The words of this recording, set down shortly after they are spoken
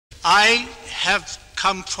I have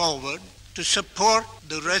come forward to support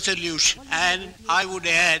the resolution, and I would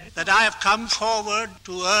add that I have come forward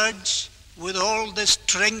to urge with all the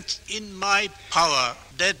strength in my power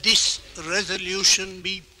that this resolution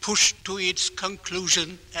be pushed to its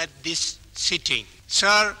conclusion at this sitting.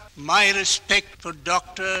 Sir, my respect for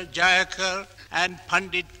Dr. Jayakar and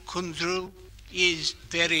Pandit Kundru is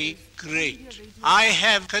very great. I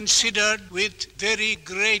have considered with very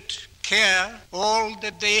great care all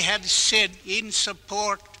that they have said in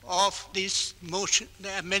support of this motion,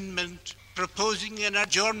 the amendment, proposing an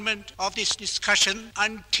adjournment of this discussion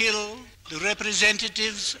until the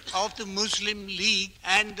representatives of the Muslim League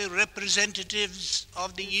and the representatives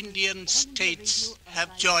of the Indian states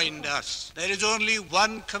have joined us. There is only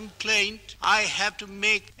one complaint I have to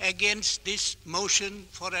make against this motion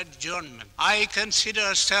for adjournment. I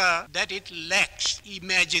consider, sir, that it lacks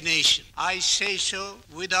imagination. I say so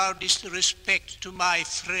without disrespect to my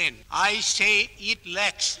friend. I say it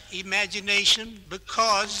lacks imagination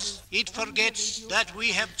because it forgets that we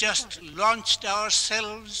have just launched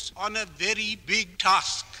ourselves on a very big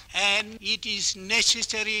task, and it is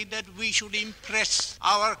necessary that we should impress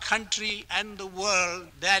our country and the world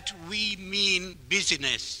that we mean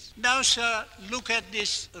business. Now, sir, look at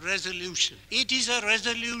this resolution. It is a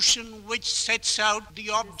resolution which sets out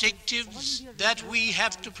the objectives that we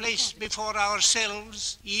have to place before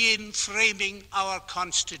ourselves in framing our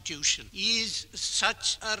Constitution. Is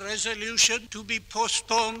such a resolution to be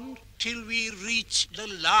postponed till we reach the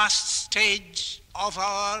last stage of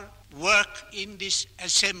our work in this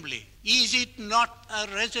assembly? Is it not a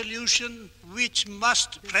resolution which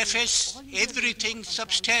must preface everything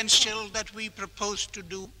substantial that we propose to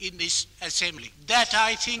do in this assembly? That,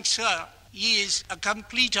 I think, sir, is a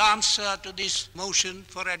complete answer to this motion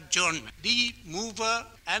for adjournment. The mover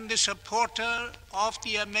and the supporter of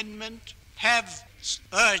the amendment have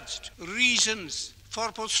urged reasons for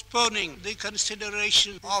postponing the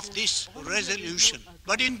consideration of this resolution.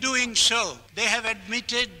 But in doing so, they have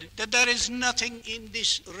admitted that there is nothing in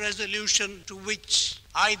this resolution to which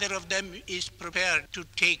either of them is prepared to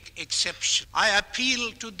take exception. I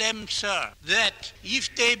appeal to them, sir, that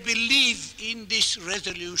if they believe in this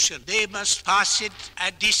resolution, they must pass it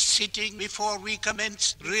at this sitting before we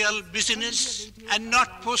commence real business and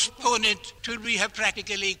not postpone it till we have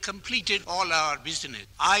practically completed all our business.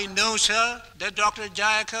 I know, sir, that Dr.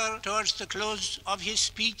 Jayakar, towards the close of his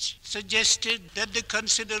speech, suggested that the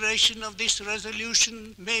consideration of this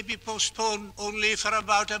resolution may be postponed only for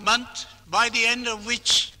about a month, by the end of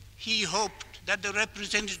which he hoped that the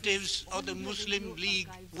representatives of the Muslim League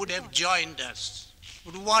would have joined us.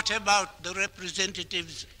 But what about the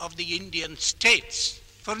representatives of the Indian states?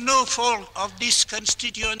 For no fault of this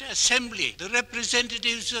Constituent Assembly, the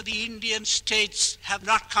representatives of the Indian states have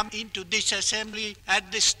not come into this assembly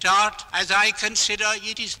at the start, as I consider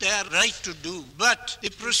it is their right to do. But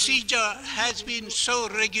the procedure has been so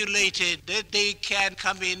regulated that they can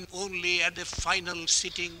come in only at the final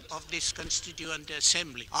sitting of this Constituent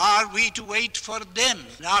Assembly. Are we to wait for them?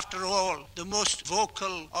 After all, the most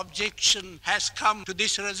vocal objection has come to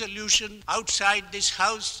this resolution outside this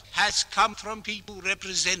House, has come from people who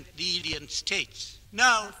represent the Indian states.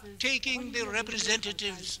 Now, taking the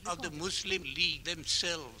representatives of the Muslim League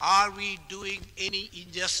themselves, are we doing any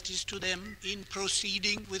injustice to them in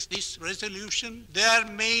proceeding with this resolution? Their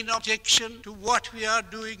main objection to what we are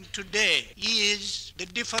doing today is the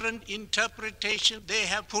different interpretation they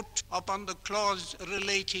have put upon the clause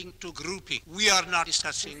relating to grouping. We are not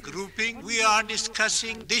discussing grouping. We are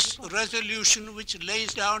discussing this resolution which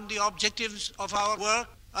lays down the objectives of our work,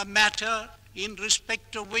 a matter in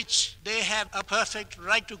respect of which they have a perfect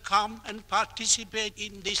right to come and participate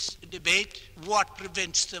in this debate. What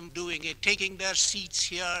prevents them doing it, taking their seats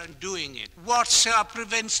here and doing it? What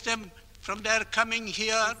prevents them from their coming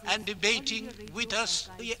here and debating with us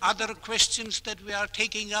the other questions that we are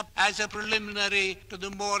taking up as a preliminary to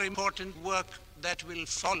the more important work that will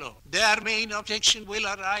follow? Their main objection will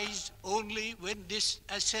arise only when this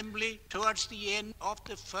assembly, towards the end of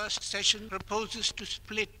the first session, proposes to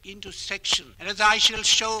split into sections. And as I shall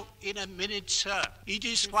show in a minute, sir, it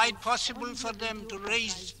is quite possible for them to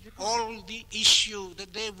raise all the issue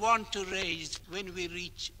that they want to raise when we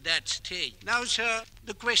reach that stage. Now, sir,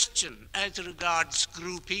 the question as regards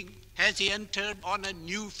grouping has entered on a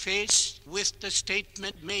new phase with the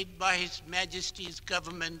statement made by His Majesty's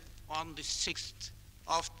government on the 6th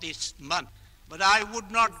of this month. But I would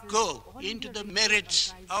not go into the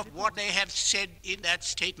merits of what they have said in that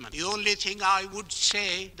statement. The only thing I would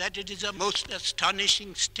say that it is a most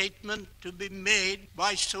astonishing statement to be made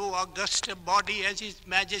by so august a body as His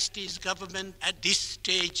Majesty's government at this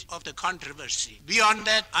stage of the controversy. Beyond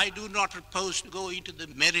that, I do not propose to go into the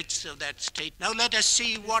merits of that statement. Now let us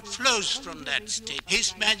see what flows from that statement.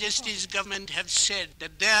 His Majesty's government have said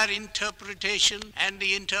that their interpretation and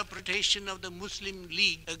the interpretation of the Muslim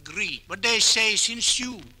League agree. But they say, since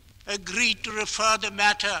you agreed to refer the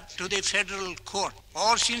matter to the federal court,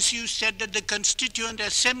 or since you said that the Constituent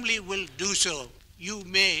Assembly will do so, you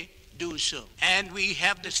may do so. And we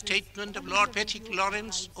have the statement of Lord Pethick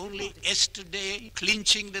Lawrence only yesterday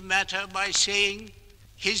clinching the matter by saying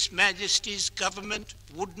His Majesty's government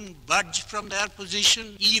wouldn't budge from their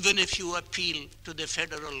position even if you appeal to the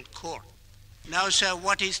federal court. Now, sir,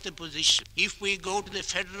 what is the position? If we go to the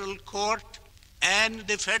federal court and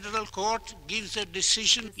the federal court gives a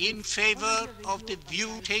decision in favor of the view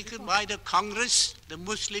taken by the Congress, the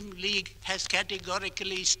Muslim League has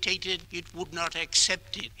categorically stated it would not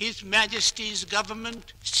accept it. His Majesty's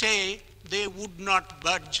government say they would not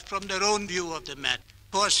budge from their own view of the matter.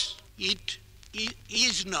 Of course, it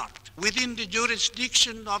is not within the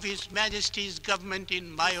jurisdiction of His Majesty's government, in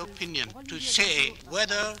my opinion, to say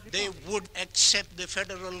whether they would accept the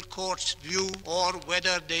federal court's view or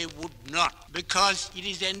whether they would not, because it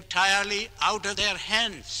is entirely out of their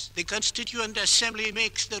hands. The Constituent Assembly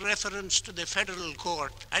makes the reference to the federal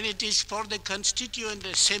court, and it is for the Constituent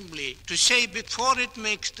Assembly to say before it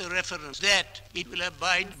makes the reference that it will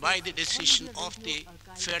abide by the decision of the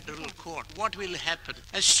federal court. What will happen?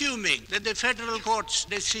 Assuming that the federal court's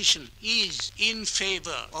decision is in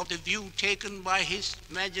favor of the view taken by His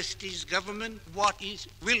Majesty's government, what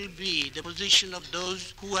will be the position of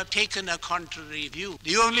those who have taken a contrary view?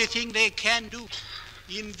 The only thing they can do,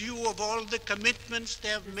 in view of all the commitments they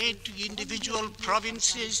have made to individual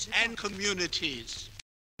provinces and communities,